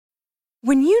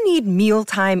When you need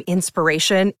mealtime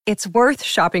inspiration, it's worth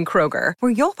shopping Kroger,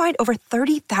 where you'll find over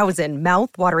 30,000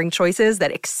 mouth-watering choices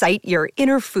that excite your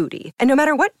inner foodie. And no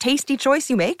matter what tasty choice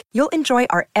you make, you'll enjoy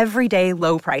our everyday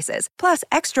low prices, plus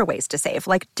extra ways to save,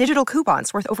 like digital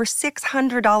coupons worth over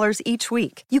 $600 each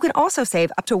week. You can also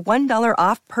save up to $1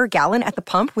 off per gallon at the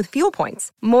pump with fuel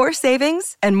points. More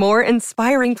savings and more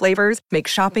inspiring flavors make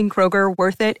shopping Kroger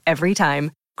worth it every time.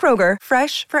 Kroger,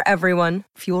 fresh for everyone.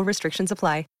 Fuel restrictions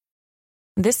apply.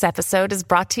 This episode is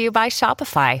brought to you by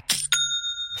Shopify.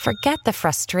 Forget the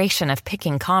frustration of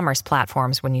picking commerce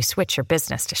platforms when you switch your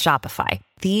business to Shopify,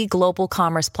 the global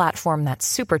commerce platform that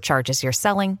supercharges your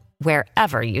selling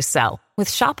wherever you sell. With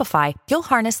Shopify, you'll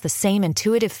harness the same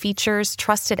intuitive features,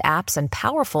 trusted apps, and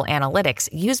powerful analytics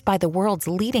used by the world's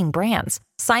leading brands.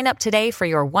 Sign up today for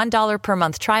your $1 per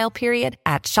month trial period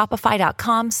at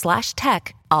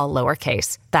shopify.com/tech, all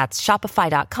lowercase. That's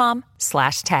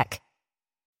shopify.com/tech.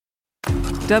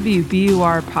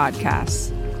 WBUR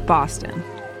Podcasts, Boston.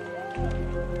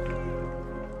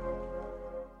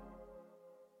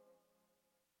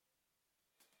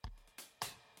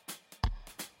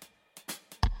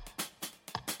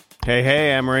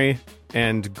 Hey, Emery.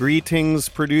 And greetings,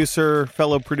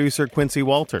 fellow producer Quincy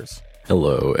Walters.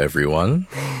 Hello, everyone.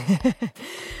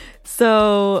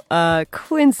 So,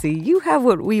 Quincy, you have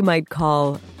what we might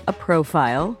call a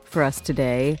profile for us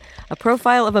today. A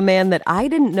profile of a man that I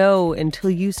didn't know until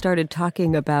you started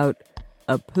talking about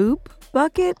a poop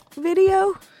bucket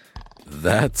video?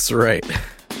 That's right.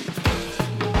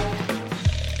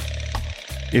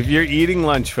 If you're eating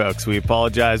lunch, folks, we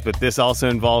apologize, but this also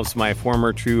involves my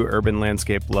former true urban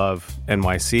landscape love,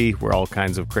 NYC, where all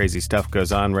kinds of crazy stuff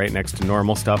goes on right next to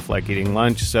normal stuff like eating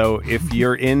lunch. So if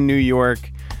you're in New York,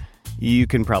 you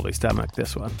can probably stomach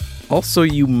this one. Also,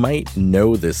 you might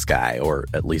know this guy, or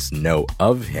at least know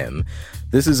of him.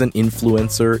 This is an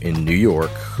influencer in New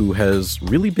York who has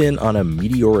really been on a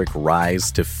meteoric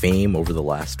rise to fame over the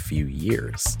last few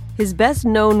years. His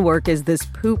best-known work is this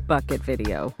poop bucket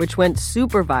video, which went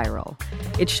super viral.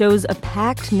 It shows a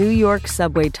packed New York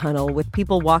subway tunnel with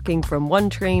people walking from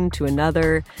one train to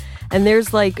another, and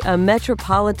there's like a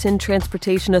Metropolitan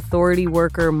Transportation Authority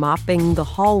worker mopping the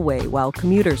hallway while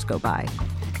commuters go by.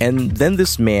 And then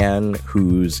this man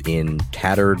who's in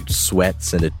tattered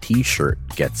sweats and a t-shirt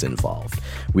gets involved.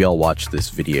 We all watched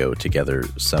this video together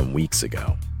some weeks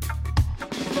ago.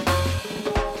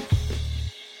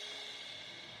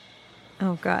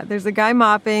 Oh, God. There's a guy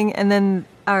mopping, and then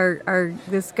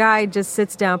this guy just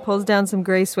sits down, pulls down some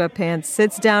gray sweatpants,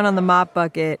 sits down on the mop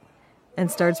bucket, and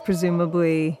starts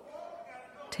presumably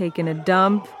taking a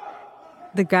dump.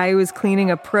 The guy who was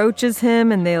cleaning approaches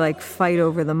him, and they, fight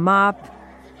over the mop.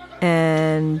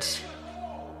 And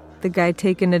the guy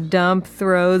taking a dump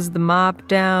throws the mop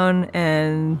down,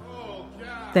 and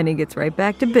then he gets right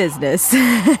back to business.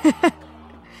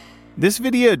 This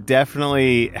video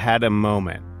definitely had a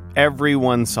moment.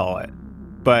 Everyone saw it,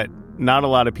 but not a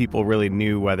lot of people really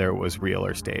knew whether it was real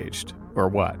or staged, or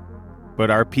what.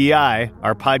 But our PI,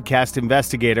 our podcast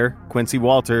investigator, Quincy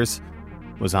Walters,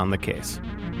 was on the case.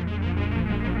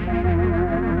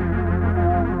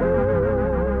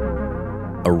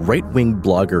 A right-wing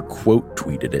blogger quote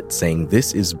tweeted it, saying,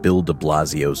 "This is Bill de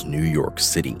Blasio's New York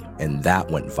City," and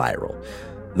that went viral.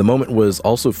 The moment was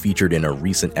also featured in a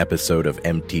recent episode of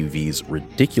MTV's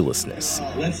Ridiculousness.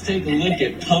 Let's take a look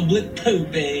at public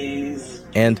poopies.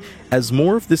 And as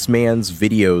more of this man's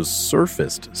videos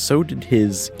surfaced, so did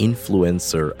his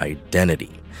influencer identity.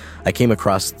 I came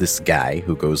across this guy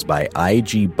who goes by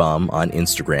IG Bum on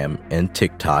Instagram and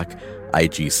TikTok.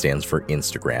 IG stands for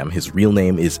Instagram. His real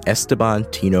name is Esteban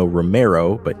Tino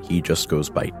Romero, but he just goes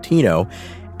by Tino.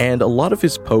 And a lot of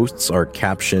his posts are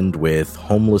captioned with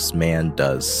 "Homeless man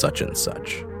does such and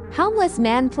such." Homeless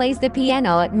man plays the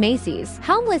piano at Macy's.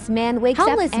 Homeless man wakes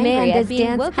up angry at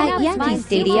being woken at Yankee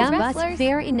Stadium. Bus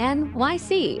fair in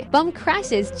NYC. Bum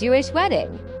crashes Jewish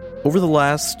wedding. Over the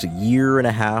last year and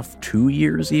a half, 2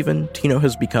 years even, Tino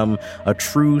has become a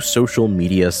true social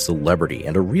media celebrity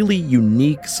and a really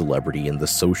unique celebrity in the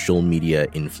social media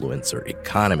influencer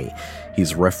economy.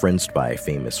 He's referenced by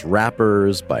famous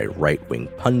rappers, by right-wing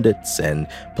pundits, and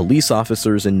police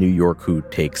officers in New York who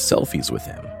take selfies with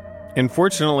him.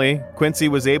 Unfortunately, Quincy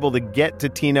was able to get to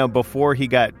Tino before he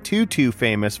got too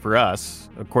famous for us,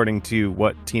 according to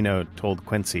what Tino told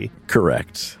Quincy.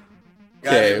 Correct.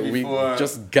 Okay, we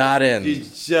just got in. You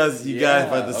got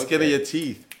it by the skin of your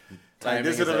teeth. Like,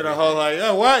 this would have been a whole like,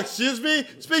 oh, what? Excuse me?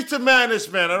 Speak to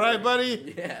management, all right,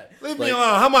 buddy? Yeah. Leave me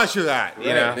alone. How much you got? Right.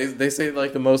 You know? They say,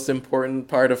 like, the most important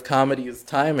part of comedy is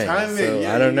timing. So,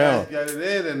 yeah, I don't know. Got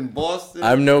it in Boston.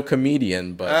 I'm no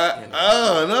comedian, but...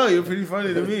 Oh, no, you're pretty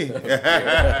funny to me.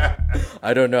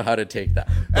 I don't know how to take that.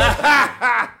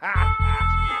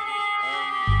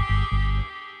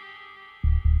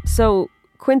 So,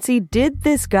 Quincy, did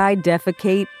this guy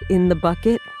defecate in the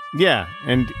bucket? Yeah,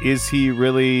 and is he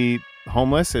really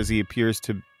homeless as he appears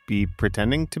to be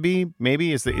pretending to be?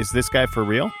 Maybe? Is this guy for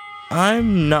real?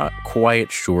 I'm not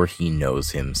quite sure he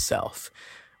knows himself,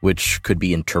 which could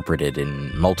be interpreted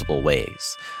in multiple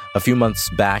ways. A few months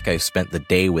back, I spent the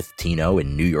day with Tino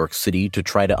in New York City to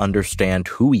try to understand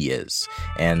who he is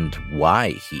and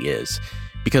why he is.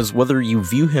 Because whether you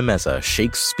view him as a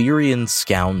Shakespearean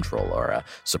scoundrel or a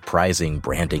surprising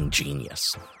branding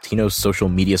genius, Tino's social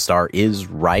media star is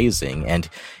rising, and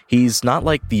he's not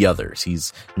like the others.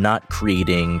 He's not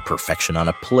creating perfection on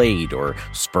a plate or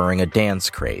spurring a dance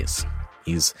craze.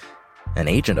 He's an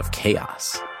agent of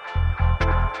chaos.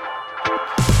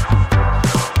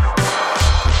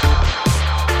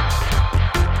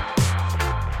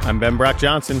 I'm Ben Brock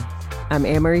Johnson. I'm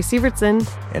Amory Sievertson.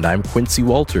 And I'm Quincy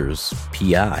Walters,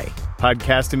 PI.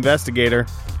 Podcast investigator,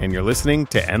 and you're listening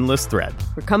to Endless Thread.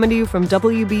 We're coming to you from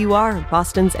WBUR,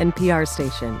 Boston's NPR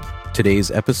station.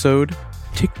 Today's episode,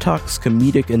 TikTok's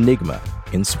comedic enigma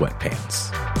in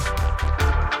sweatpants.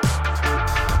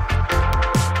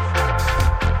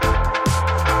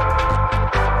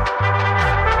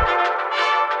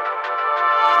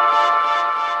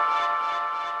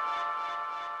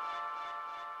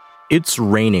 It's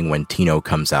raining when Tino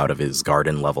comes out of his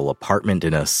garden-level apartment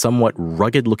in a somewhat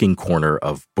rugged-looking corner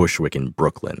of Bushwick in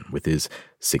Brooklyn with his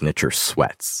signature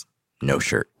sweats. No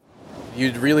shirt.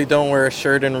 You really don't wear a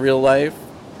shirt in real life?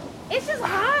 It's just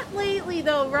hot lately,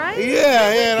 though, right?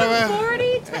 Yeah. From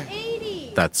 40 to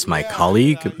 80. That's my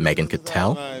colleague, Megan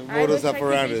Cattell. I wish I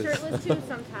could be shirtless, too,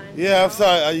 sometimes. Yeah, I'm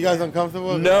sorry. Are you guys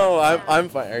uncomfortable? No, I'm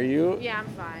fine. Are you? Yeah, I'm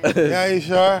fine. Yeah, you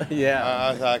sure?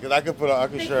 Yeah. Because I could put a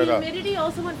shirt up. The humidity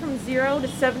also went from 0 to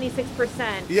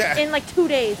 76% in like 2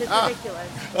 days. It's ridiculous.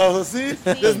 Oh, see?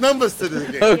 There's numbers to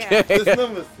this game. Okay. There's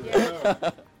numbers to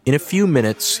this. In a few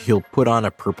minutes, he'll put on a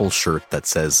purple shirt that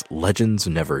says Legends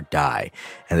Never Die,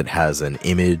 and it has an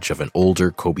image of an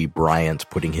older Kobe Bryant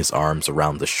putting his arms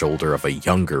around the shoulder of a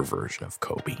younger version of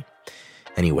Kobe.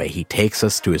 Anyway, he takes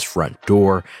us to his front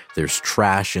door. There's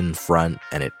trash in front,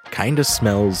 and it kind of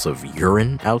smells of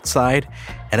urine outside.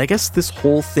 And I guess this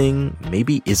whole thing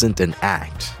maybe isn't an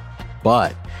act.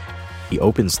 But he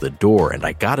opens the door, and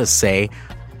I gotta say,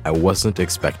 I wasn't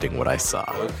expecting what I saw.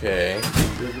 Okay.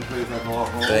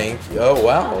 Thank you. Oh,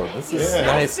 wow. This is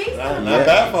nice. Not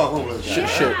bad for a homeless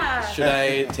guy. Should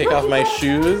I take off my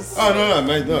shoes? Oh,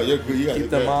 no. You're good. You gotta keep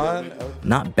them on?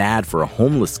 Not bad for a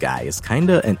homeless guy is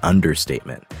kind of an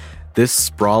understatement. This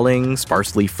sprawling,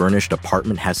 sparsely furnished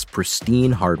apartment has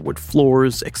pristine hardwood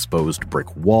floors, exposed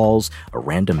brick walls. A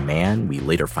random man, we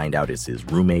later find out is his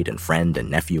roommate and friend and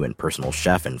nephew and personal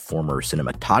chef and former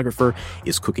cinematographer,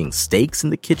 is cooking steaks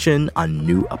in the kitchen on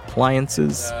new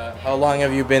appliances. How long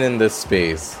have you been in this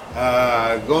space?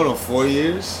 Going on 4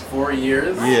 years. 4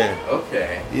 years? Yeah.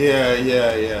 Okay.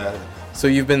 Yeah. So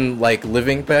you've been,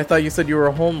 living, but I thought you said you were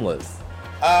homeless.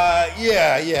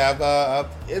 Yeah.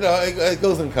 It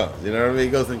goes and comes. You know what I mean?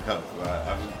 It goes and comes.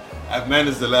 I've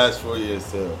managed the last 4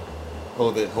 years to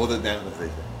hold it down, as they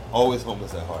say. Always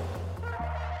homeless at heart.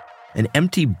 An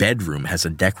empty bedroom has a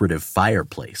decorative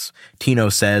fireplace. Tino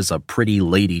says a pretty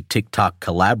lady TikTok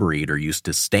collaborator used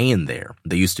to stay in there.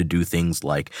 They used to do things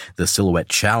like the Silhouette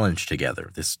Challenge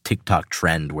together, this TikTok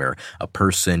trend where a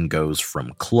person goes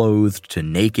from clothed to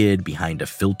naked behind a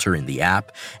filter in the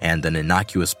app, and an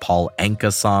innocuous Paul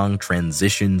Anka song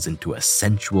transitions into a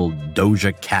sensual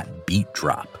Doja Cat beat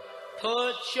drop.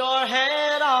 Put your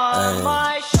head on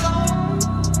my shoulder.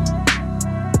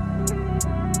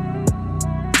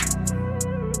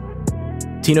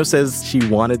 Tino says she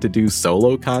wanted to do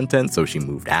solo content, so she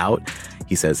moved out.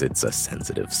 He says it's a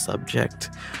sensitive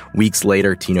subject. Weeks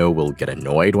later, Tino will get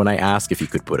annoyed when I ask if he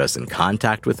could put us in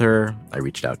contact with her. I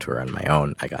reached out to her on my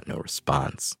own. I got no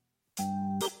response.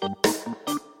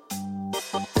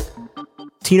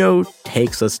 Tino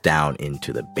takes us down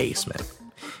into the basement.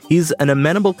 He's an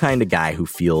amenable kind of guy who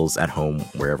feels at home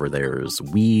wherever there's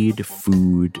weed,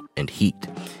 food, and heat.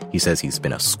 He says he's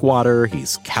been a squatter,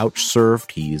 he's couch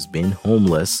surfed, he's been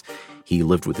homeless. He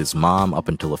lived with his mom up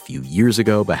until a few years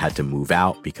ago, but had to move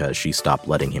out because she stopped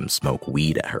letting him smoke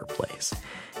weed at her place.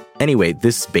 Anyway,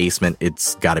 this basement,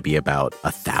 it's got to be about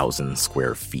 1,000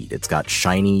 square feet. It's got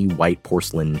shiny white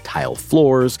porcelain tile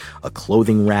floors, a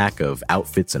clothing rack of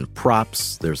outfits and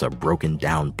props. There's a broken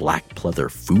down black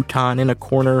pleather futon in a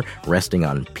corner, resting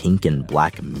on pink and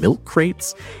black milk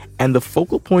crates. And the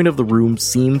focal point of the room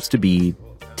seems to be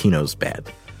Tino's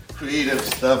bed. Creative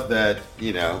stuff that,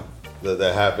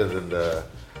 that happens in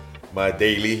my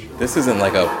daily. This isn't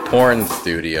like a porn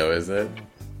studio, is it?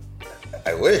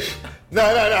 I wish. No.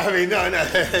 I mean, no.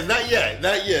 Not yet.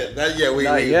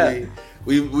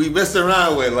 We messed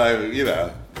around with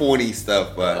porny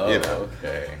stuff, but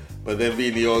okay. But then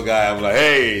being the old guy, I'm like,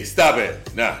 hey, stop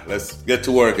it. Nah, let's get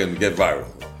to work and get viral.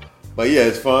 But yeah,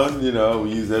 it's fun. We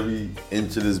use every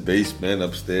inch of this basement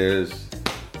upstairs.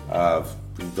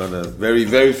 We've done a very,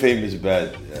 very famous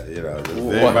bed.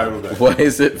 Viral bed. Why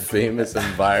is it famous and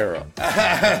viral?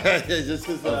 Just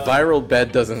 'cause, a viral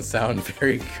bed doesn't sound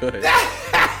very good.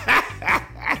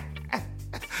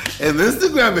 And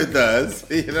Instagram it does,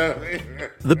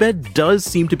 The bed does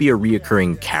seem to be a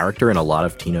reoccurring character in a lot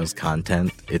of Tino's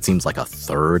content. It seems like a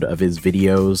third of his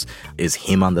videos is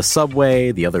him on the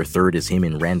subway, the other third is him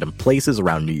in random places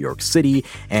around New York City,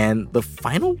 and the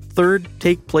final third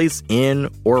take place in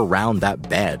or around that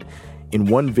bed. In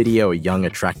one video, a young,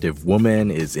 attractive woman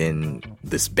is in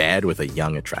this bed with a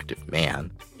young, attractive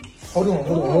man. Hold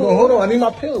on. I need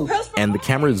my pills. And the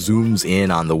camera zooms in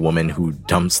on the woman who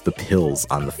dumps the pills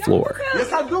on the floor.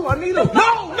 Yes, I do. I need them.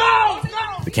 No!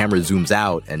 The camera zooms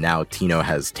out, and now Tino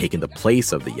has taken the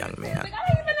place of the young man. I don't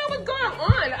even know what's going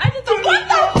on. I just don't... What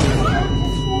the...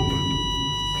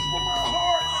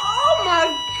 Oh, my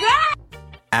God!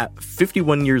 At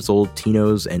 51 years old,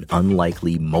 Tino's an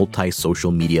unlikely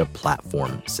multi-social media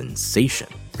platform sensation.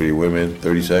 Pretty women,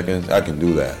 30 seconds. I can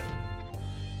do that.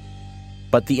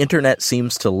 But the internet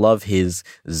seems to love his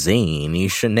zany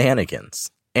shenanigans.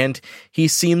 And he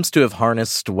seems to have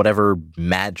harnessed whatever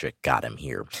magic got him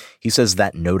here. He says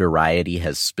that notoriety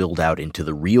has spilled out into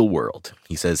the real world.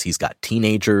 He says he's got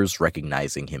teenagers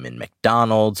recognizing him in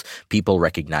McDonald's, people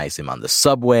recognize him on the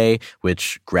subway,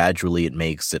 which gradually it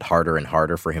makes it harder and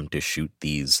harder for him to shoot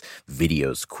these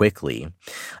videos quickly.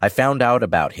 I found out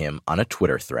about him on a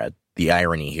Twitter thread. The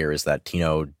irony here is that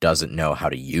Tino doesn't know how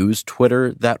to use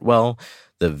Twitter that well.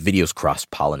 The videos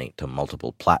cross-pollinate to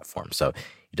multiple platforms, so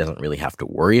he doesn't really have to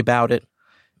worry about it.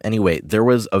 Anyway, there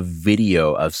was a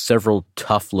video of several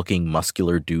tough-looking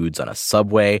muscular dudes on a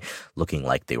subway looking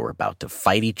like they were about to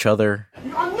fight each other.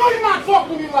 I know you're not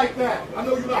talking to me like that. I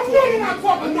know you're not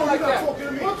talking to me like that.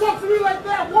 Don't talk to me like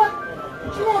that. What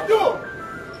you gonna do?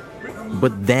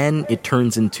 But then it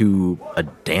turns into a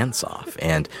dance-off,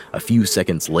 and a few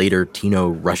seconds later, Tino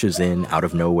rushes in out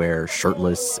of nowhere,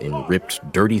 shirtless, in ripped,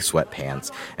 dirty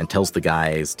sweatpants, and tells the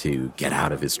guys to get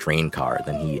out of his train car.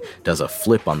 Then he does a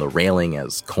flip on the railing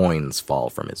as coins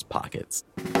fall from his pockets.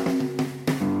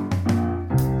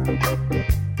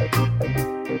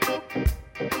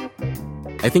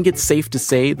 I think it's safe to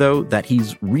say, though, that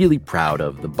he's really proud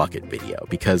of the bucket video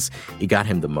because it got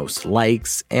him the most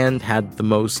likes and had the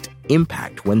most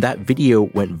impact. When that video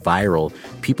went viral,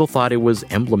 people thought it was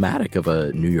emblematic of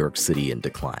a New York City in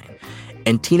decline.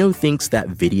 And Tino thinks that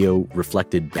video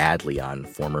reflected badly on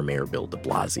former Mayor Bill de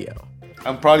Blasio.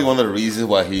 I'm probably one of the reasons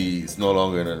why he's no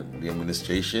longer in the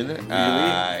administration. Really?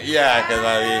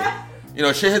 Yeah,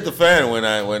 because shit hit the fan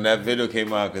when that video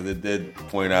came out because it did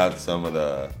point out some of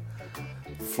the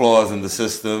flaws in the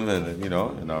system and,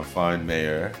 in our fine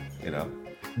mayor,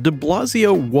 De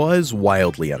Blasio was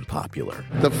wildly unpopular.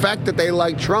 The fact that they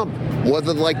like Trump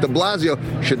wasn't like de Blasio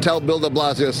should tell Bill de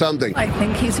Blasio something. I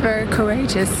think he's very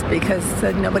courageous because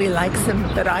nobody likes him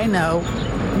that I know.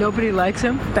 Nobody likes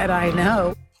him? That I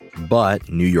know. But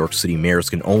New York City mayors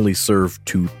can only serve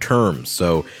 2 terms,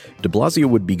 so de Blasio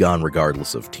would be gone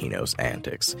regardless of Tino's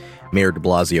antics. Mayor de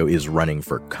Blasio is running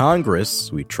for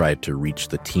Congress. We tried to reach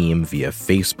the team via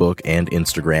Facebook and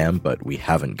Instagram, but we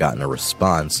haven't gotten a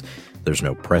response. There's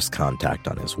no press contact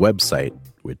on his website,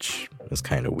 which is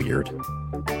kind of weird.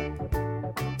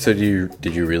 So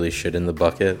did you really shit in the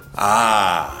bucket?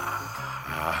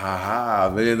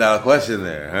 $1 million question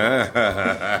there. Huh?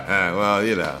 Well,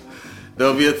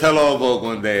 there'll be a tell-all book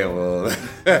one day.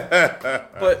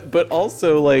 But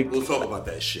also, we'll talk about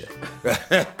that shit.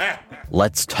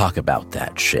 Let's talk about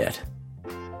that shit.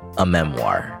 A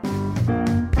memoir.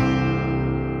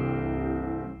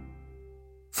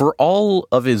 For all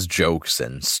of his jokes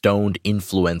and stoned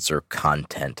influencer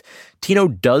content, Tino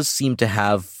does seem to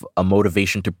have a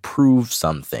motivation to prove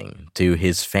something to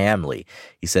his family.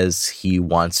 He says he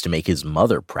wants to make his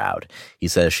mother proud. He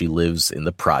says she lives in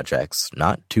the projects,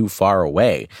 not too far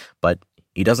away, but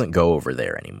he doesn't go over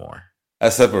there anymore. I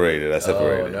separated.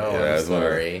 Oh, no, Yeah, I'm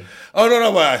sorry. Oh,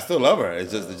 no, but I still love her. It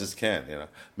just can't,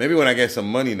 Maybe when I get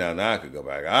some money now I could go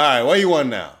back. All right, what do you want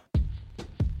now?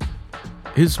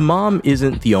 His mom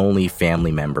isn't the only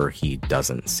family member he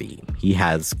doesn't see. He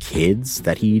has kids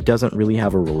that he doesn't really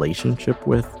have a relationship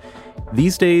with.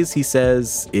 These days, he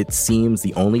says, it seems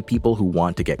the only people who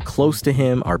want to get close to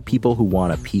him are people who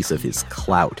want a piece of his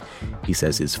clout. He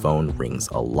says his phone rings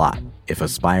a lot. If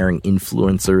aspiring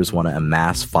influencers want to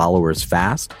amass followers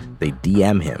fast, they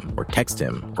DM him or text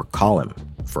him or call him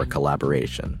for a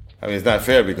collaboration. I mean, it's not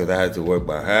fair because I had to work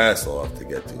my ass off to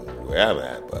get to where I'm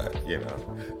at, but,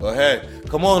 Go ahead.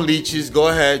 Come on, leeches. Go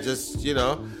ahead. Just,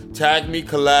 tag me,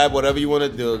 collab, whatever you want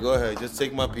to do. Go ahead. Just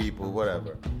take my people,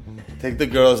 whatever. Take the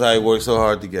girls I worked so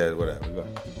hard to get, whatever. Go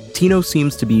ahead. Tino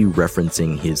seems to be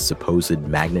referencing his supposed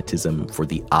magnetism for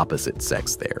the opposite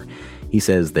sex there. He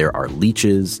says there are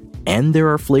leeches and there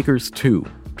are flakers too.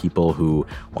 People who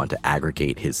want to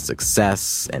aggregate his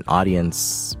success and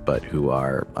audience, but who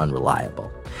are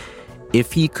unreliable.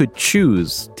 If he could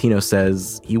choose, Tino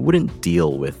says he wouldn't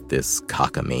deal with this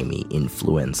cockamamie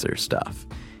influencer stuff.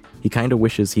 He kind of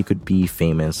wishes he could be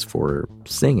famous for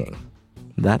singing.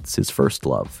 That's his first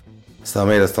love. So I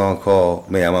made a song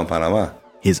called Me Llaman Panama.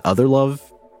 His other love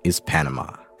is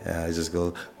Panama. Yeah, it just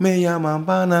goes, Me llaman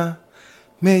Pana,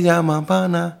 me llaman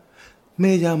Pana,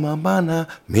 me llaman Pana,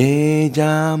 me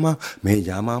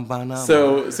llaman Pana.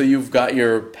 So you've got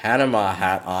your Panama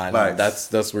hat on. Right.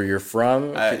 That's where you're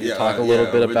from. Can you talk a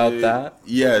little bit about that?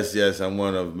 Yes. I'm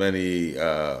one of many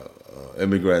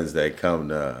immigrants that come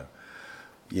to,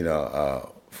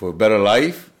 for a better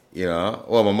life.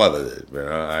 Well, my mother did.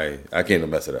 I came to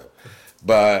mess it up.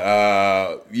 But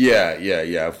I'm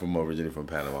originally from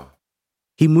Panama.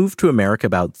 He moved to America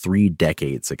about 3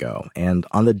 decades ago, and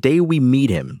on the day we meet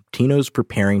him, Tino's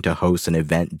preparing to host an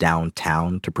event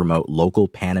downtown to promote local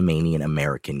Panamanian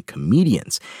American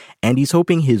comedians, and he's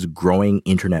hoping his growing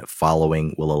internet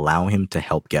following will allow him to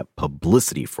help get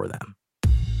publicity for them.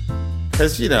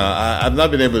 Because, I've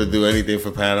not been able to do anything for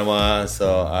Panama,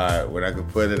 so when I could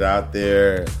put it out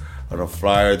there on a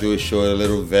flyer, do a show at a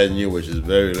little venue, which is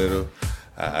very little,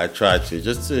 I try to,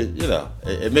 just to,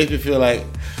 it makes me feel like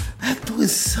I'm doing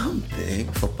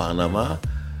something for Panama.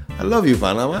 I love you,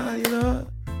 Panama,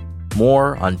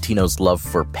 More on Tino's love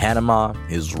for Panama,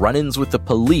 his run-ins with the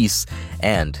police,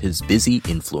 and his busy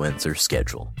influencer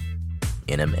schedule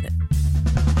in a minute.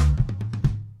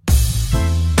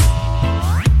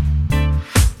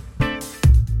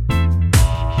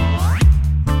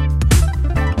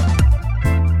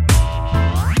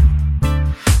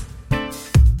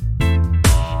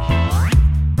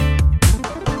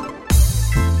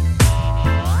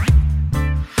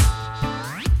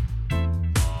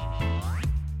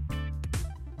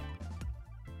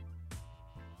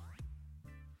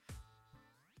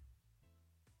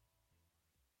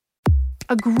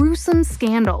 A gruesome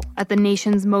scandal at the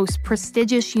nation's most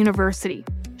prestigious university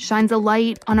shines a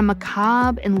light on a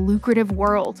macabre and lucrative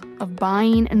world of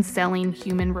buying and selling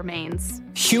human remains.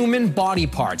 Human body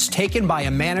parts taken by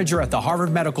a manager at the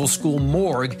Harvard Medical School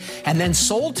morgue and then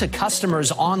sold to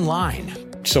customers online.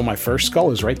 So my first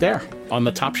skull is right there on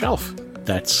the top shelf.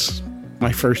 That's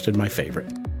my first and my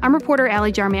favorite. I'm reporter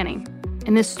Allie Jarmanning,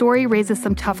 and this story raises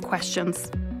some tough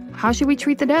questions. How should we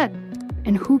treat the dead?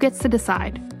 And who gets to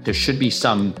decide? There should be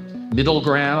some middle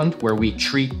ground where we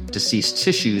treat deceased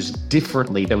tissues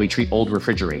differently than we treat old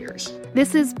refrigerators.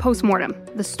 This is Postmortem,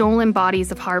 The Stolen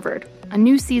Bodies of Harvard, a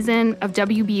new season of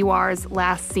WBUR's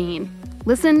Last Scene.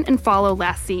 Listen and follow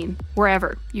Last Scene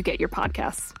wherever you get your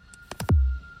podcasts.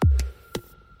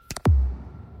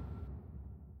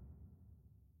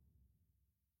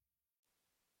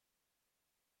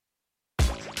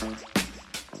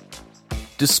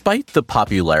 Despite the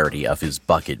popularity of his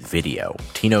bucket video,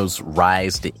 Tino's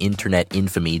rise to internet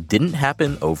infamy didn't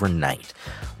happen overnight.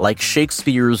 Like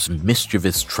Shakespeare's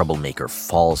mischievous troublemaker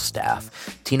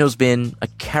Falstaff, Tino's been a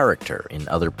character in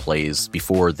other plays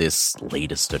before this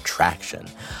latest attraction.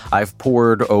 I've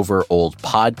pored over old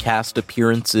podcast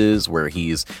appearances where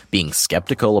he's being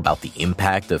skeptical about the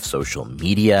impact of social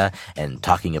media and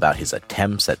talking about his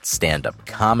attempts at stand-up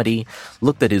comedy,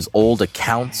 looked at his old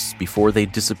accounts before they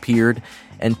disappeared,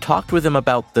 and talked with him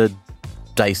about the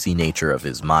dicey nature of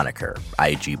his moniker,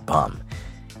 IG Bum.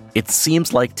 It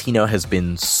seems like Tino has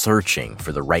been searching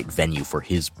for the right venue for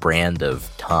his brand of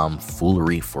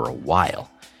tomfoolery for a while.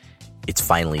 It's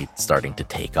finally starting to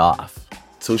take off.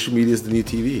 Social media is the new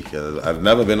TV. I've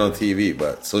never been on TV,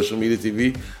 but social media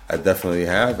TV, I definitely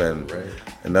have.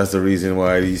 And that's the reason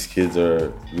why these kids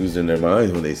are losing their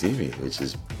minds when they see me, which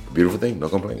is a beautiful thing. No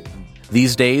complaint.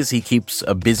 These days, he keeps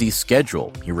a busy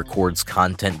schedule. He records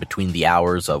content between the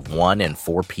hours of 1 and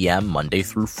 4 p.m. Monday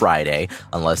through Friday,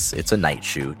 unless it's a night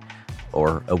shoot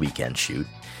or a weekend shoot.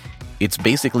 It's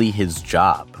basically his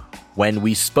job. When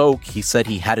we spoke, he said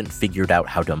he hadn't figured out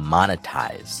how to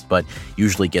monetize, but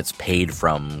usually gets paid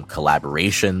from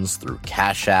collaborations through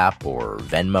Cash App or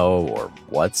Venmo or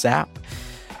WhatsApp.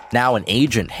 Now an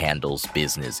agent handles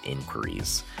business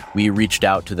inquiries. We reached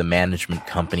out to the management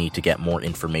company to get more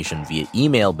information via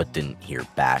email, but didn't hear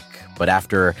back. But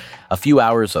after a few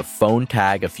hours of phone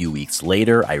tag a few weeks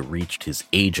later, I reached his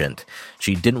agent.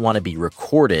 She didn't want to be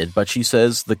recorded, but she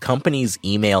says the company's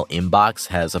email inbox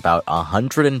has about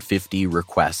 150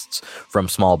 requests from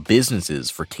small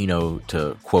businesses for Tino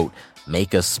to, quote,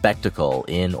 make a spectacle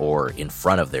in or in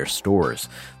front of their stores.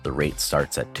 The rate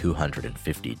starts at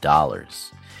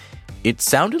 $250. It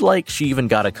sounded like she even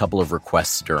got a couple of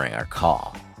requests during our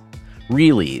call.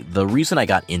 Really, the reason I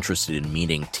got interested in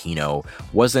meeting Tino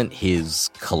wasn't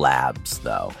his collabs,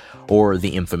 though, or the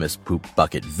infamous poop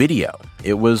bucket video.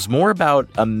 It was more about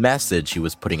a message he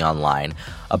was putting online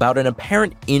about an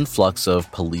apparent influx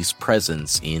of police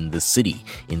presence in the city,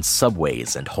 in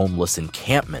subways and homeless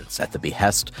encampments at the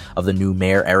behest of the new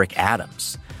mayor Eric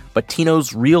Adams. But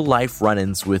Tino's real-life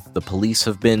run-ins with the police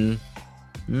have been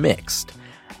mixed.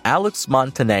 Alex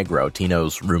Montenegro,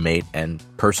 Tino's roommate and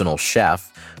personal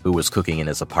chef, who was cooking in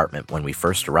his apartment when we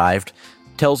first arrived,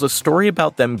 tells a story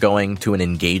about them going to an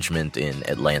engagement in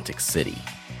Atlantic City.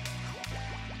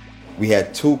 We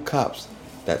had 2 cops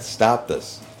that stopped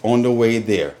us on the way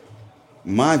there.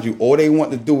 Mind you, all they want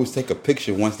to do is take a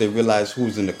picture once they realize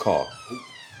who's in the car.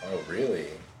 Oh, really?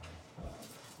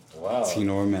 Wow.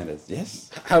 Tino Hernandez,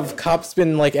 yes. Have cops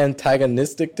been,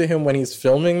 antagonistic to him when he's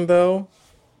filming, though?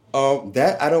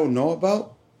 That I don't know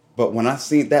about, but when I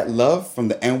seen that love from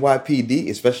the NYPD,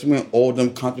 especially when all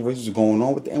them controversies are going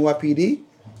on with the NYPD,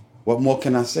 what more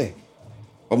can I say?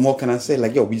 What more can I say?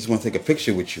 Like, yo, we just want to take a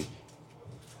picture with you.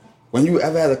 When you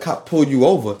ever had a cop pull you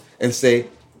over and say,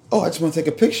 oh, I just want to take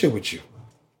a picture with you.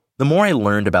 The more I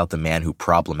learned about the man who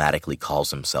problematically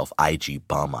calls himself IG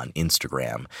Bum on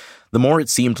Instagram, the more it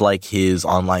seemed like his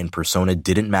online persona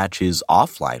didn't match his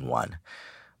offline one.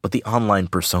 But the online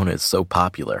persona is so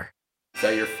popular. Is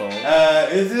that your phone?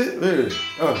 Is it?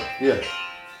 Oh, yeah.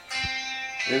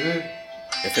 Is it?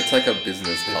 If it's like a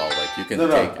business call, you can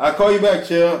take... No, I'll call you back,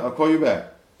 Chill. I'll call you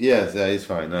back. Yes, yeah, he's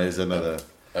fine. No, he's another...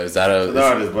 Is that an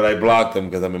artist, but I blocked him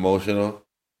because I'm emotional.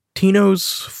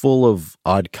 Tino's full of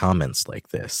odd comments like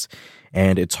this,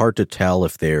 and it's hard to tell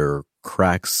if they're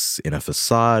cracks in a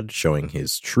facade showing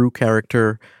his true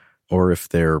character, or if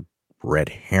they're red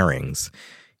herrings.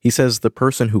 He says the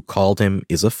person who called him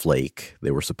is a flake.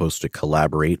 They were supposed to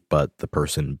collaborate, but the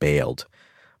person bailed.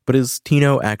 But is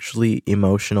Tino actually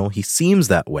emotional? He seems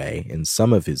that way in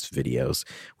some of his videos,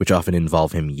 which often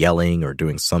involve him yelling or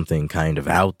doing something kind of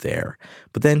out there.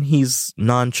 But then he's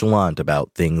nonchalant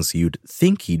about things you'd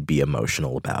think he'd be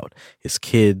emotional about. His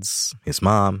kids, his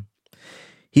mom.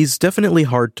 He's definitely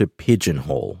hard to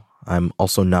pigeonhole. I'm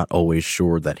also not always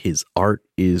sure that his art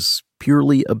is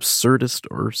purely absurdist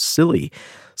or silly.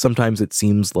 Sometimes it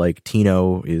seems like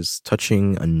Tino is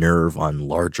touching a nerve on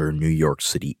larger New York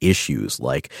City issues,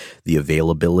 like the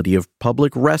availability of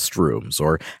public restrooms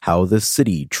or how the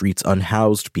city treats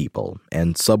unhoused people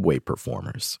and subway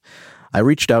performers. I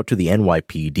reached out to the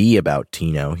NYPD about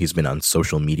Tino. He's been on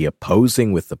social media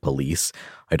posing with the police.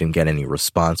 I didn't get any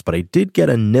response, but I did get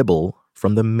a nibble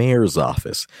from the mayor's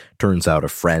office. Turns out a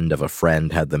friend of a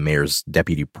friend had the mayor's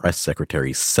deputy press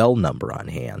secretary's cell number on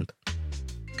hand.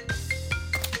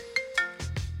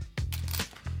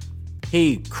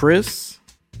 Hey, Chris?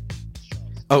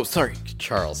 Oh, sorry,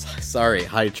 Charles. Sorry.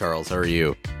 Hi, Charles. How are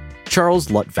you? Charles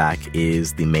Lutvak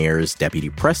is the mayor's deputy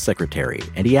press secretary,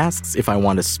 and he asks if I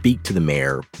want to speak to the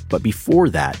mayor, but before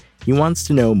that, he wants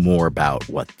to know more about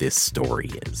what this story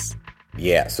is.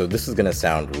 Yeah, so this is going to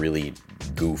sound really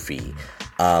goofy,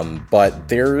 but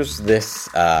there's this,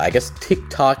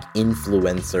 TikTok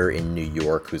influencer in New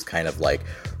York who's kind of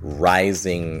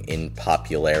rising in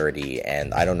popularity,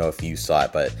 and I don't know if you saw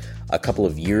it, but a couple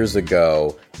of years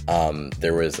ago,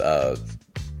 there was a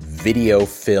video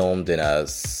filmed in a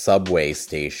subway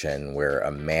station where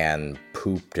a man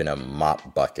pooped in a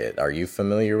mop bucket. Are you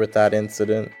familiar with that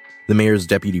incident? The mayor's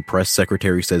deputy press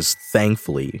secretary says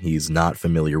thankfully he's not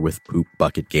familiar with Poop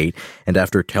Bucket Gate, and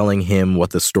after telling him what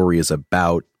the story is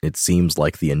about, it seems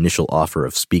like the initial offer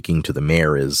of speaking to the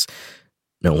mayor is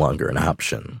no longer an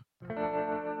option.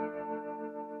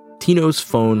 Tino's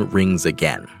phone rings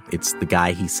again. It's the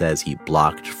guy he says he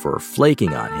blocked for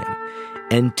flaking on him.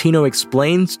 And Tino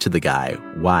explains to the guy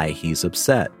why he's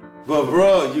upset. But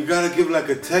bro, you gotta give like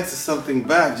a text or something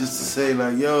back just to say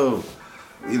like, yo,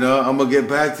 you know, I'm gonna get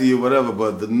back to you, whatever.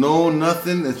 But the no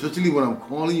nothing, especially when I'm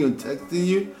calling you and texting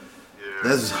you,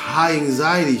 that's high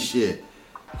anxiety shit.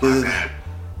 Cause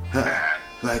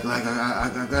like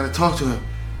I gotta talk to him.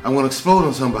 I'm gonna explode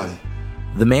on somebody.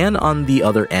 The man on the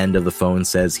other end of the phone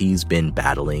says he's been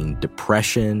battling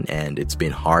depression and it's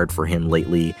been hard for him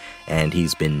lately and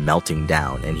he's been melting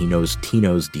down and he knows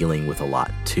Tino's dealing with a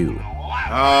lot too.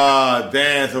 Ah,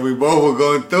 damn, so we both were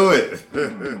going through it.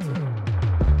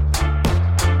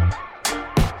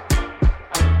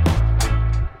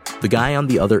 The guy on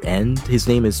the other end, his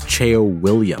name is Cheo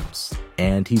Williams,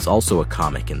 and he's also a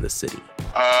comic in the city.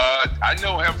 I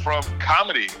know him from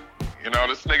comedy. You know,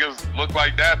 this nigga's looked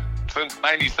like that since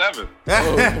 97.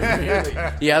 Oh, really?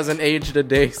 He hasn't aged a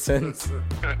day since.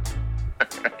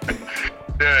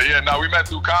 No, we met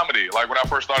through comedy. Like when I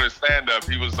first started stand-up,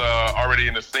 he was already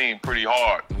in the scene pretty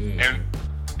hard and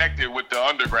connected with the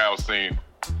underground scene.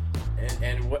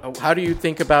 And how do you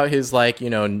think about his, like, you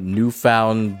know,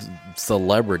 newfound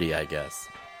celebrity, I guess?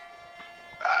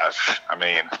 I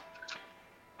mean,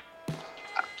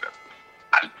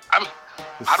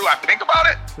 how do I think about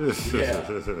it?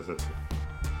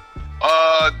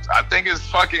 I think it's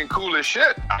fucking cool as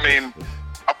shit. I mean,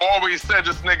 I've always said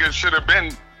this nigga should have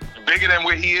been bigger than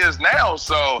what he is now.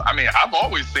 So, I mean, I've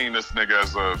always seen this nigga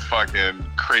as a fucking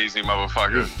crazy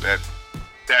motherfucker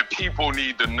that people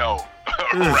need to know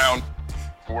around.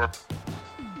 I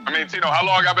mean, Tino, how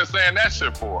long I been saying that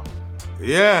shit for?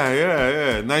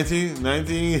 Yeah.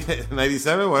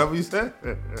 1997, whatever you said.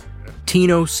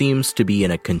 Tino seems to be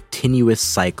in a continuous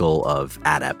cycle of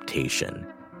adaptation.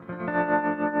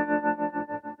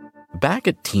 Back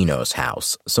at Tino's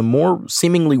house, some more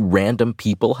seemingly random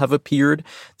people have appeared.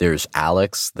 There's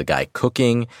Alex, the guy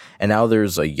cooking, and now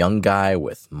there's a young guy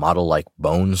with model-like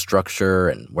bone structure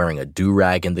and wearing a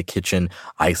do-rag in the kitchen,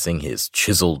 icing his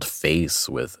chiseled face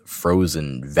with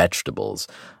frozen vegetables.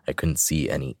 I couldn't see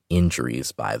any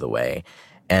injuries, by the way.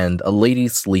 And a lady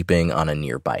sleeping on a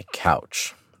nearby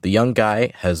couch. The young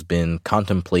guy has been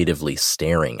contemplatively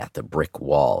staring at the brick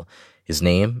wall. His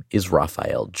name is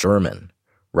Raphael German.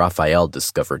 Raphael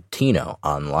discovered Tino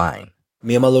online.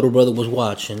 Me and my little brother was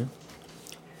watching,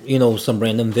 you know, some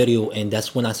random video, and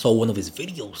that's when I saw one of his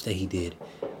videos that he did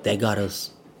that got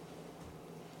us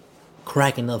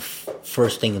cracking up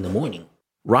first thing in the morning.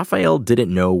 Raphael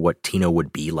didn't know what Tino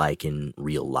would be like in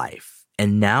real life.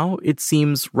 And now it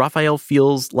seems Raphael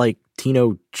feels like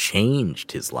Tino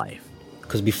changed his life.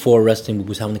 Because before arresting, we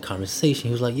was having a conversation.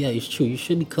 He was like, yeah, it's true. You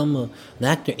should become an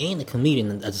actor and a comedian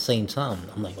at the same time.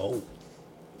 I'm like, oh.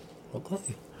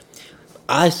 Okay.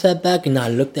 I sat back and I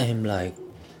looked at him like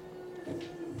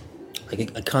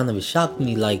it kind of shocked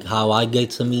me, like how I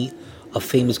get to meet a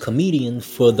famous comedian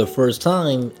for the first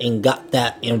time and got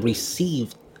that and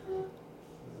received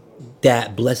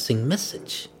that blessing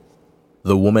message.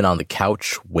 The woman on the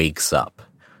couch wakes up.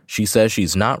 She says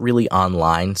she's not really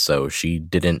online, so she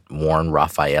didn't warn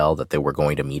Raphael that they were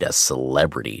going to meet a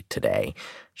celebrity today.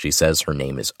 She says her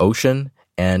name is Ocean,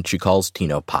 and she calls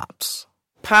Tino Pops.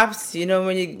 Pops, you know,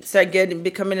 when you start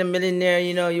becoming a millionaire,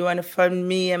 you know, you want to fund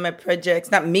me and my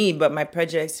projects. Not me, but my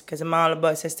projects, because I'm all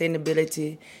about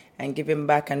sustainability and giving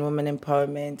back on women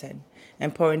empowerment and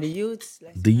empowering the youths.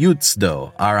 The youths,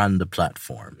 though, are on the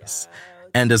platforms.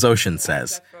 And as Ocean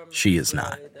says, she is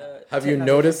not. Have you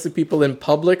noticed the people in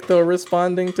public, though,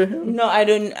 responding to him? No, I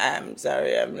don't. I'm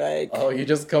sorry. I'm like... Oh, you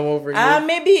just come over here?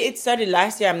 Maybe it started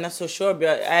last year. I'm not so sure,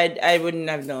 but I wouldn't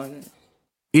have known.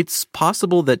 It's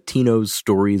possible that Tino's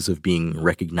stories of being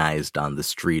recognized on the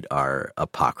street are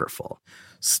apocryphal.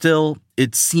 Still,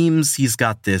 it seems he's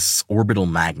got this orbital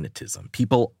magnetism.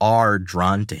 People are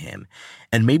drawn to him.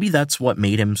 And maybe that's what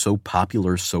made him so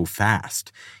popular so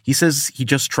fast. He says he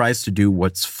just tries to do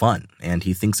what's fun, and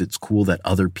he thinks it's cool that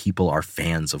other people are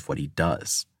fans of what he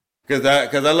does. Because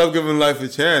I love giving life a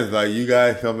chance. Like, you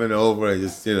guys coming over and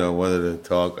just, you know, wanted to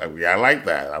talk. I mean, I like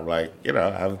that. I'm like, you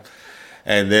know,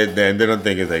 and they don't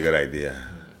think it's a good idea.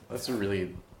 That's a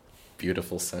really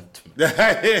beautiful sentiment.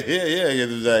 yeah.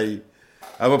 It's like,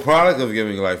 I'm a product of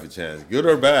giving life a chance, good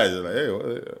or bad. You're like, hey,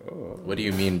 what do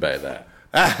you mean by that?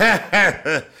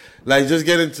 Like, just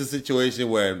get into a situation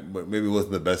where maybe it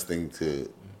wasn't the best thing to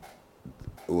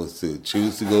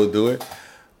choose to go do it,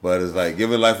 but it's like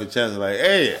giving life a chance. Like,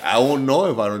 hey, I won't know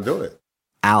if I don't do it.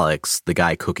 Alex, the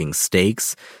guy cooking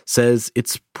steaks, says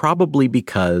it's probably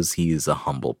because he's a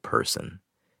humble person.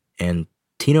 And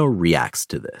Tino reacts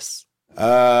to this.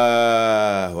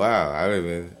 Wow. I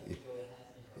don't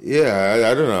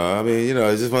know. I mean, you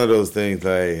know, it's just one of those things.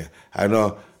 Like, I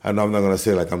know I'm not going to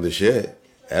say like I'm the shit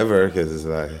ever, because it's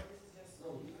like,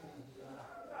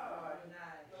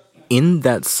 In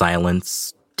that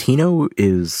silence, Tino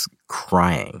is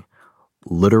crying.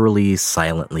 Literally,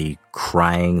 silently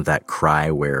crying, that cry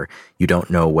where you don't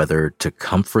know whether to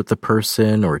comfort the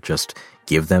person or just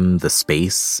give them the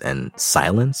space and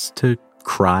silence to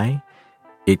cry.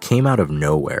 It came out of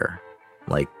nowhere,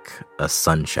 like a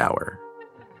sun shower.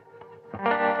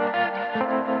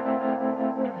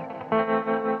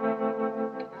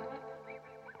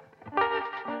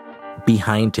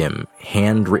 Behind him,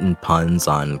 handwritten puns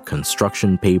on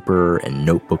construction paper and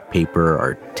notebook paper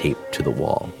are taped to the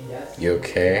wall. You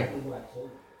okay?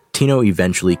 Tino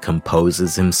eventually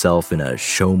composes himself in a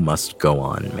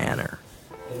show-must-go-on manner.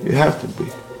 You have to be.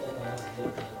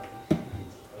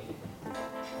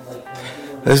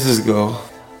 Let's just go.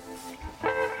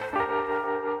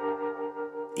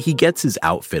 He gets his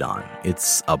outfit on.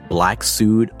 It's a black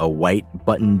suit, a white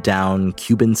button-down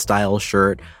Cuban-style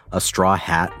shirt, a straw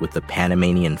hat with the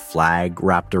Panamanian flag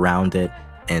wrapped around it,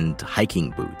 and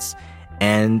hiking boots.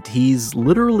 And he's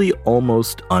literally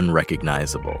almost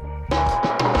unrecognizable.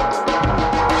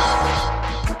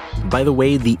 By the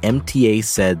way, the MTA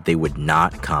said they would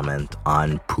not comment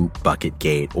on Poop Bucket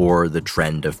Gate or the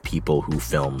trend of people who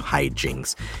film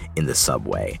hijinks in the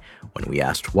subway. When we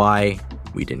asked why,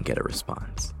 we didn't get a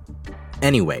response.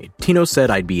 Anyway, Tino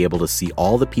said I'd be able to see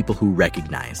all the people who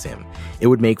recognize him. It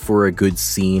would make for a good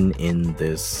scene in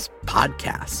this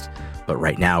podcast. But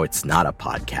right now, it's not a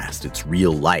podcast, it's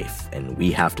real life, and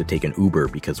we have to take an Uber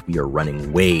because we are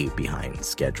running way behind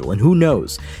schedule. And who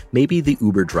knows, maybe the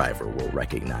Uber driver will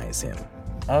recognize him.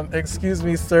 Excuse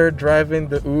me, sir, driving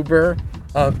the Uber.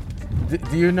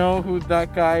 Do you know who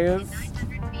that guy is?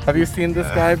 Have you seen this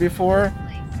guy before?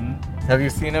 Have you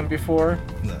seen him before?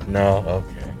 No?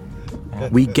 Okay.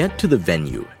 We get to the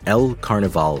venue, El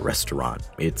Carnival Restaurant.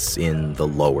 It's in the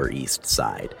Lower East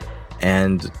Side.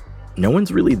 And no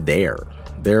one's really there.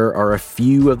 There are a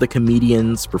few of the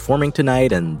comedians performing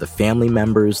tonight and the family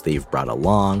members they've brought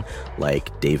along,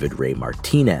 like David Ray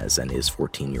Martinez and his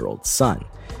 14-year-old son.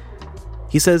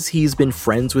 He says he's been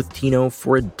friends with Tino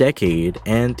for a decade,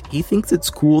 and he thinks it's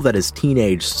cool that his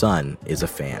teenage son is a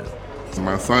fan.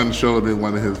 My son showed in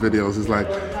one of his videos, he's like,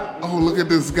 oh, look at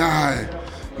this guy.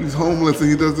 He's homeless and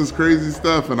he does this crazy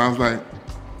stuff. And I was like,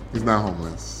 he's not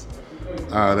homeless.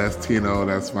 That's Tino,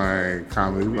 that's my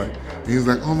comedy. He's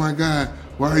like, oh my God,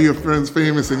 why are your friends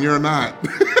famous and you're not?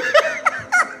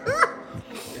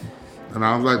 And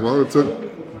I was like, well, it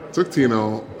took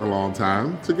Tino a long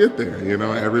time to get there. You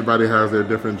know, everybody has their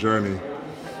different journey.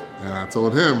 And I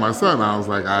told him, my son, I was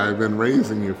like, I've been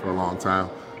raising you for a long time.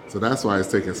 So that's why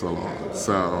it's taking so long.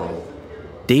 So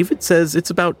David says it's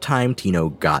about time Tino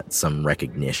got some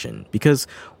recognition because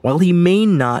while he may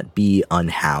not be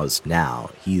unhoused now,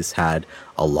 he's had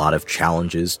a lot of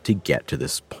challenges to get to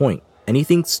this point. And he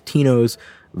thinks Tino's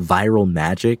viral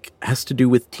magic has to do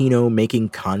with Tino making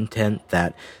content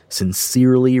that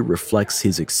sincerely reflects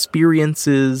his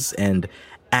experiences and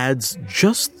adds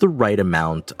just the right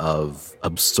amount of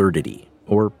absurdity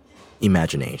or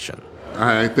imagination.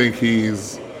 I think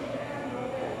he's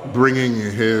bringing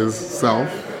his self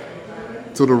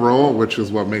to the role, which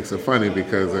is what makes it funny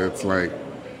because it's like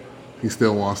he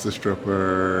still wants the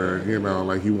stripper, you know,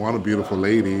 like he wants a beautiful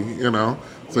lady, you know.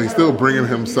 So he's still bringing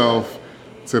himself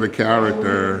to the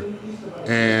character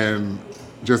and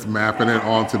just mapping it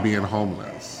onto being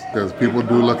homeless. Because people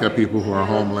do look at people who are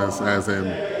homeless as in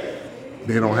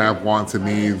they don't have wants and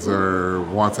needs or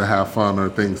want to have fun or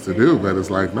things to do. But it's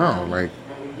like, no, like,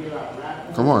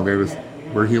 come on,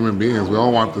 we're human beings. We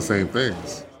all want the same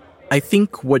things. I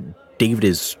think what David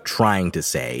is trying to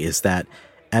say is that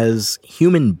as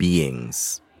human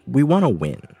beings, we want to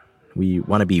win. We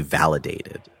want to be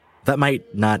validated. That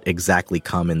might not exactly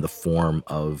come in the form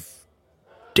of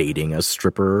dating a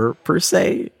stripper per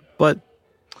se, but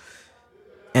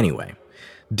anyway,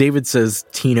 David says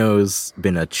Tino's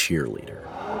been a cheerleader.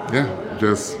 Yeah,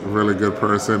 just a really good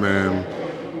person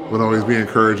and would always be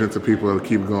encouraging to people to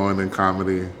keep going in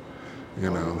comedy, you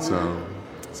know, so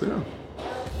yeah.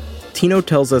 Tino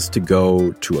tells us to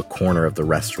go to a corner of the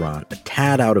restaurant, a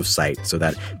tad out of sight, so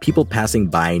that people passing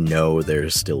by know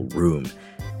there's still room.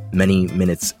 Many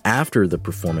minutes after the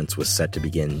performance was set to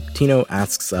begin, Tino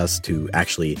asks us to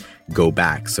actually go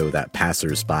back so that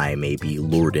passers-by may be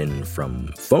lured in from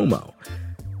FOMO.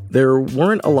 There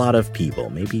weren't a lot of people,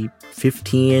 maybe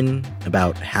 15,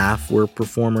 about half were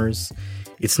performers.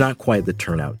 It's not quite the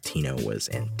turnout Tino was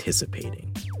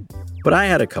anticipating. But I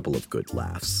had a couple of good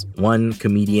laughs. One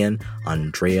comedian,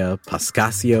 Andrea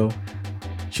Pascasio,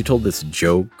 She told this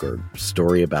joke or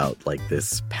story about like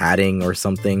this padding or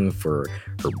something for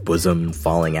her bosom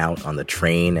falling out on the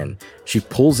train, and she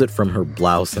pulls it from her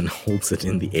blouse and holds it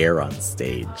in the air on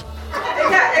stage.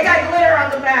 It got glitter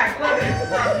on the back.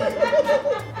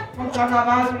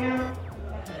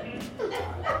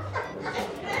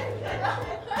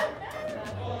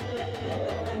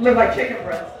 Look like chicken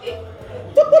breast.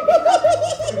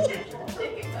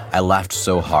 I laughed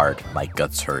so hard, my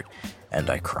guts hurt, and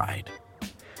I cried.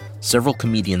 Several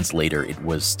comedians later, it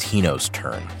was Tino's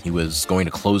turn. He was going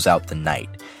to close out the night.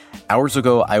 Hours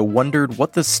ago, I wondered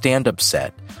what the stand-up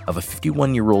set of a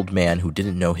 51-year-old man who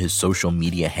didn't know his social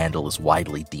media handle is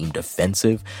widely deemed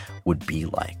offensive would be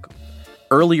like.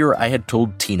 Earlier, I had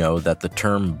told Tino that the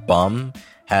term bum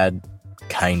had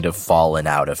kind of fallen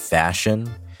out of fashion.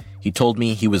 He told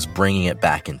me he was bringing it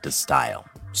back into style.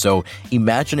 So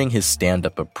imagining his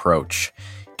stand-up approach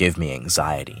gave me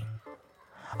anxiety.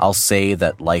 I'll say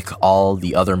that like all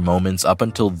the other moments up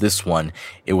until this one,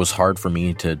 it was hard for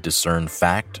me to discern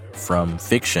fact from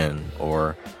fiction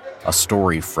or a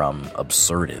story from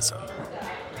absurdism.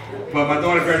 But my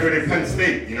daughter graduated Penn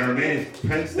State, you know what I mean?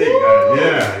 Penn State,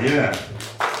 yeah.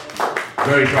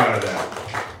 Very proud of that.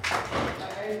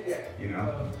 You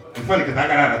know? It's funny because I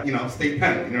got out of, State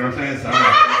Penn, you know what I'm saying? So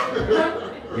I'm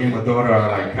like, me and my daughter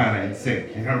are like kind of in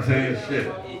sync, you know what I'm saying?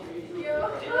 Shit.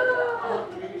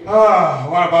 Oh,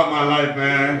 what about my life,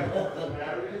 man?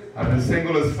 I've been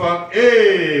single as fuck.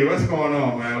 Hey, what's going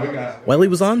on, man? While he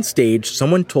was on stage,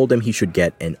 someone told him he should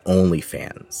get an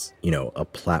OnlyFans, a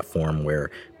platform where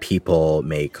people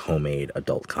make homemade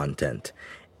adult content.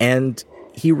 And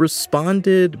he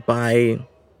responded by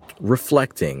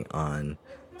reflecting on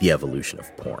the evolution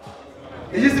of porn.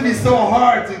 It used to be so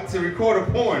hard to record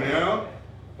a porn, you know?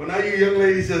 But now you young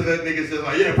ladies just let niggas just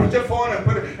like, yeah, put your phone and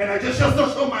put it, and I just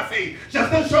don't show my face.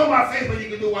 Just don't show my face, but you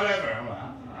can do whatever. I'm like,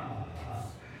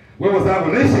 where was I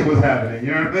when this shit was happening?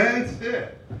 You know what I'm saying?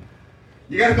 Shit.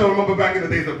 You guys don't remember back in the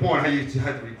days of porn how you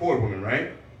had to record women,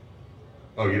 right?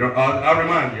 Oh, you don't? I'll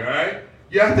remind you, all right?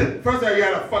 You had to, first of all, you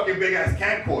had a fucking big ass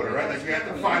camcorder, right? Like you had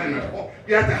to find in the corner.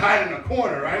 You had to hide in the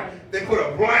corner, right? They put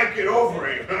a blanket over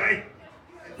it, right?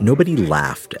 Nobody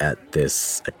laughed at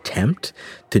this attempt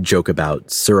to joke about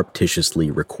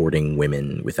surreptitiously recording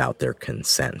women without their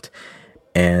consent.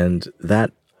 And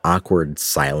that awkward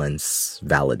silence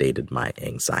validated my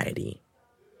anxiety.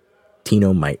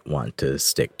 Tino might want to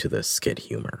stick to the skit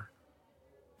humor.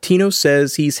 Tino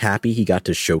says he's happy he got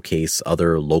to showcase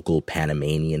other local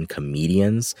Panamanian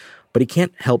comedians, but he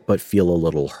can't help but feel a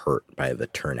little hurt by the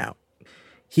turnout.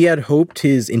 He had hoped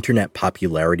his internet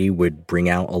popularity would bring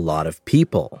out a lot of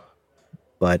people.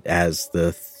 But as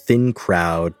the thin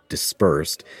crowd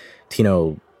dispersed,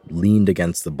 Tino leaned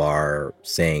against the bar,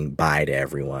 saying bye to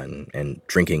everyone and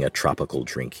drinking a tropical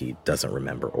drink he doesn't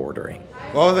remember ordering.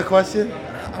 What was the question?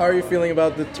 How are you feeling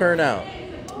about the turnout?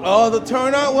 Oh, the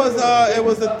turnout was it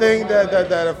was a thing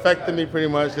that affected me pretty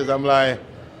much because I'm like,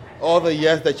 all the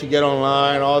yes that you get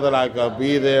online, all the like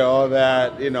be there, all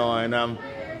that, and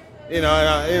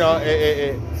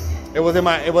it was in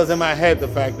my head the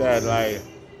fact that like,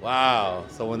 wow.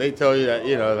 So when they tell you that,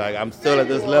 like I'm still at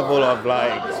this level of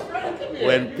like,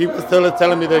 when people still are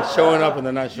telling me they're showing up and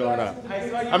they're not showing up.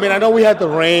 I mean, I know we had the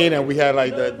rain and we had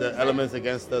like the elements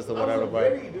against us or whatever,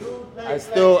 but I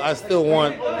still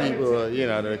want people,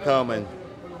 to come and,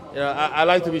 I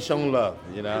like to be shown love,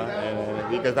 and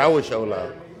because I would show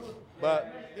love.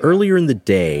 But earlier in the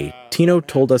day, Tino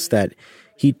told us that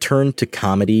he turned to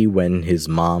comedy when his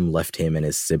mom left him and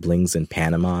his siblings in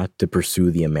Panama to pursue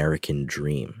the American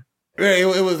dream. Yeah,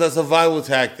 it was a survival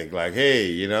tactic. Like,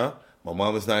 hey, my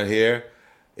mom is not here.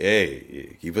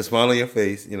 Hey, keep a smile on your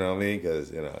face, you know what I mean?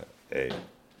 Because, hey,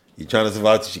 you're trying to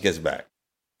survive till she gets back.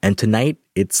 And tonight,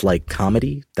 it's like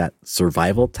comedy, that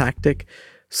survival tactic,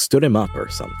 stood him up or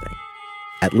something.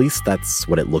 At least that's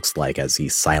what it looks like as he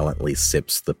silently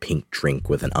sips the pink drink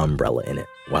with an umbrella in it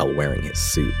while wearing his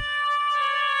suit.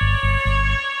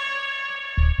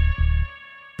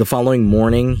 The following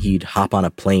morning, he'd hop on a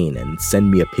plane and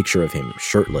send me a picture of him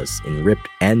shirtless in ripped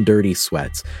and dirty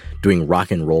sweats, doing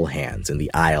rock and roll hands in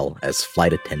the aisle as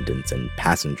flight attendants and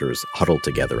passengers huddled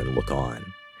together and look on.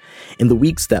 In the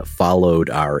weeks that followed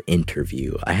our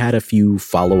interview, I had a few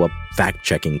follow-up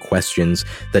fact-checking questions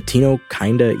that Tino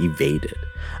kinda evaded.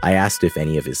 I asked if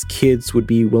any of his kids would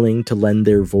be willing to lend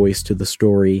their voice to the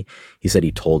story. He said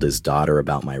he told his daughter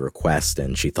about my request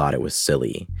and she thought it was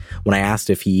silly. When I asked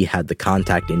if he had the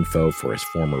contact info for his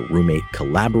former roommate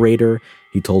collaborator,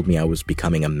 he told me I was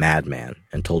becoming a madman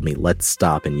and told me let's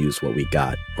stop and use what we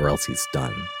got or else he's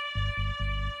done.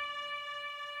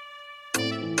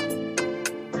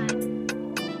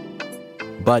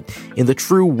 But in the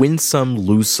true win-some,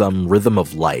 lose-some rhythm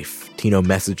of life, Tino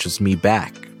messages me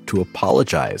back to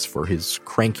apologize for his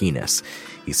crankiness.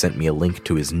 He sent me a link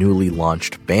to his newly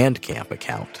launched Bandcamp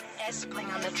account.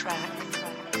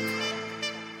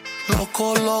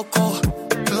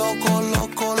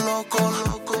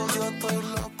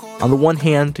 On the one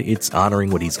hand, it's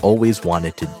honoring what he's always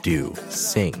wanted to do,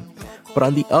 sing. But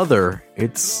on the other,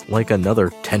 it's like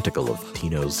another tentacle of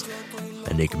Tino's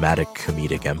enigmatic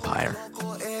comedic empire.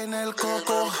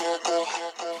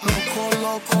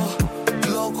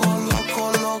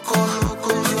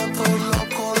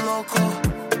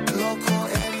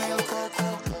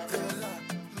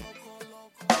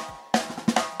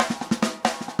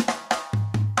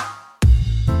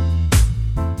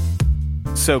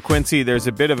 So, Quincy, there's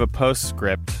a bit of a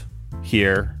postscript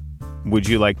here. Would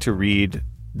you like to read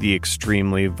the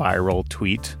extremely viral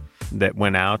tweet that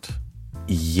went out?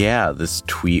 Yeah, this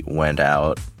tweet went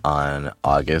out on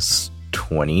August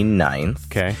 29th.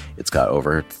 Okay. It's got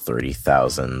over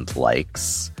 30,000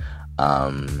 likes.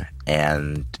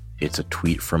 And it's a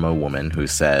tweet from a woman who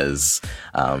says,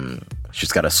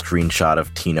 she's got a screenshot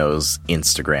of Tino's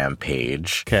Instagram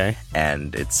page. Okay.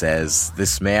 And it says,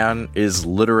 "This man is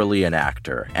literally an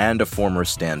actor and a former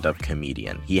stand-up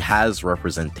comedian. He has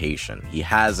representation. He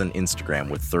has an Instagram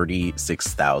with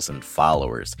 36,000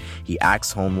 followers. He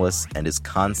acts homeless and is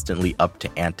constantly up to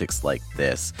antics like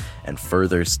this and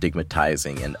further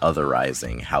stigmatizing and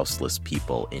otherizing houseless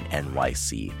people in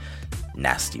NYC.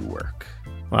 Nasty work."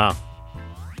 Wow.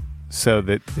 So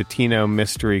the Tino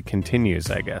mystery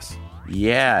continues, I guess.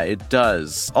 Yeah, it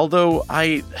does. Although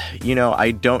I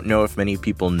don't know if many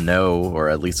people know, or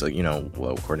at least,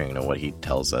 according to what he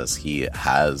tells us, he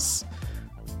has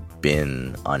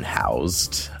been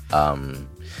unhoused.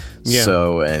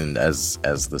 So, and as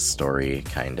the story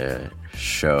kind of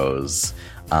shows,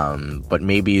 but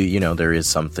maybe, there is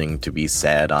something to be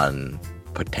said on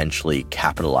potentially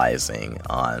capitalizing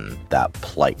on that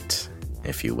plight,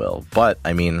 if you will. But,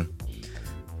 I mean,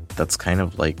 that's kind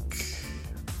of like,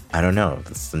 I don't know,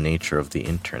 that's the nature of the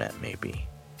internet, maybe.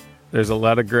 There's a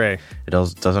lot of gray. It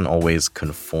doesn't always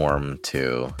conform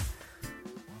to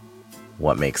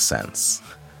what makes sense.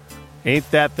 Ain't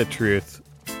that the truth?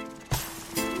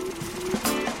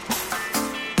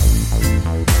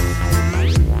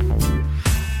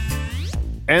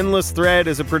 Endless Thread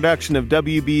is a production of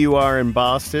WBUR in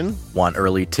Boston. Want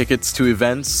early tickets to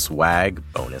events, swag,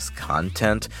 bonus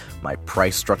content, my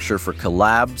price structure for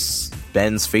collabs,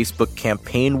 Ben's Facebook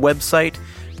campaign website?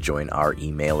 Join our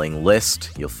emailing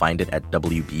list. You'll find it at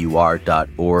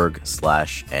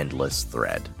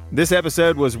wbur.org/endlessthread. This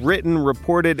episode was written,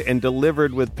 reported, and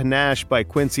delivered with panache by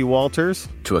Quincy Walters.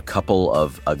 To a couple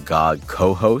of Agog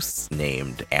co-hosts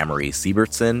named Amory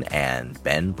Siebertson and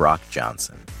Ben Brock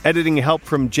Johnson. Editing help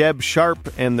from Jeb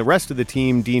Sharp and the rest of the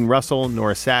team: Dean Russell,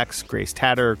 Nora Sachs, Grace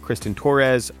Tatter, Kristen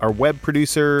Torres. Our web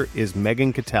producer is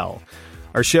Megan Cattell.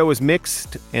 Our show is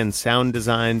mixed and sound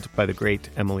designed by the great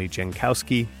Emily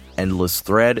Jankowski. Endless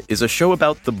Thread is a show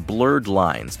about the blurred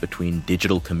lines between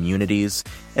digital communities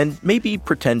and maybe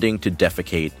pretending to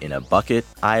defecate in a bucket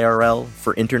IRL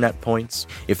for internet points.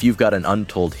 If you've got an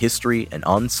untold history, an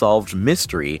unsolved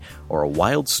mystery, or a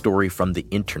wild story from the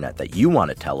internet that you want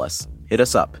to tell us, hit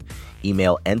us up.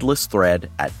 Email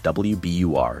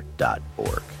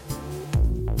endlessthread@wbur.org.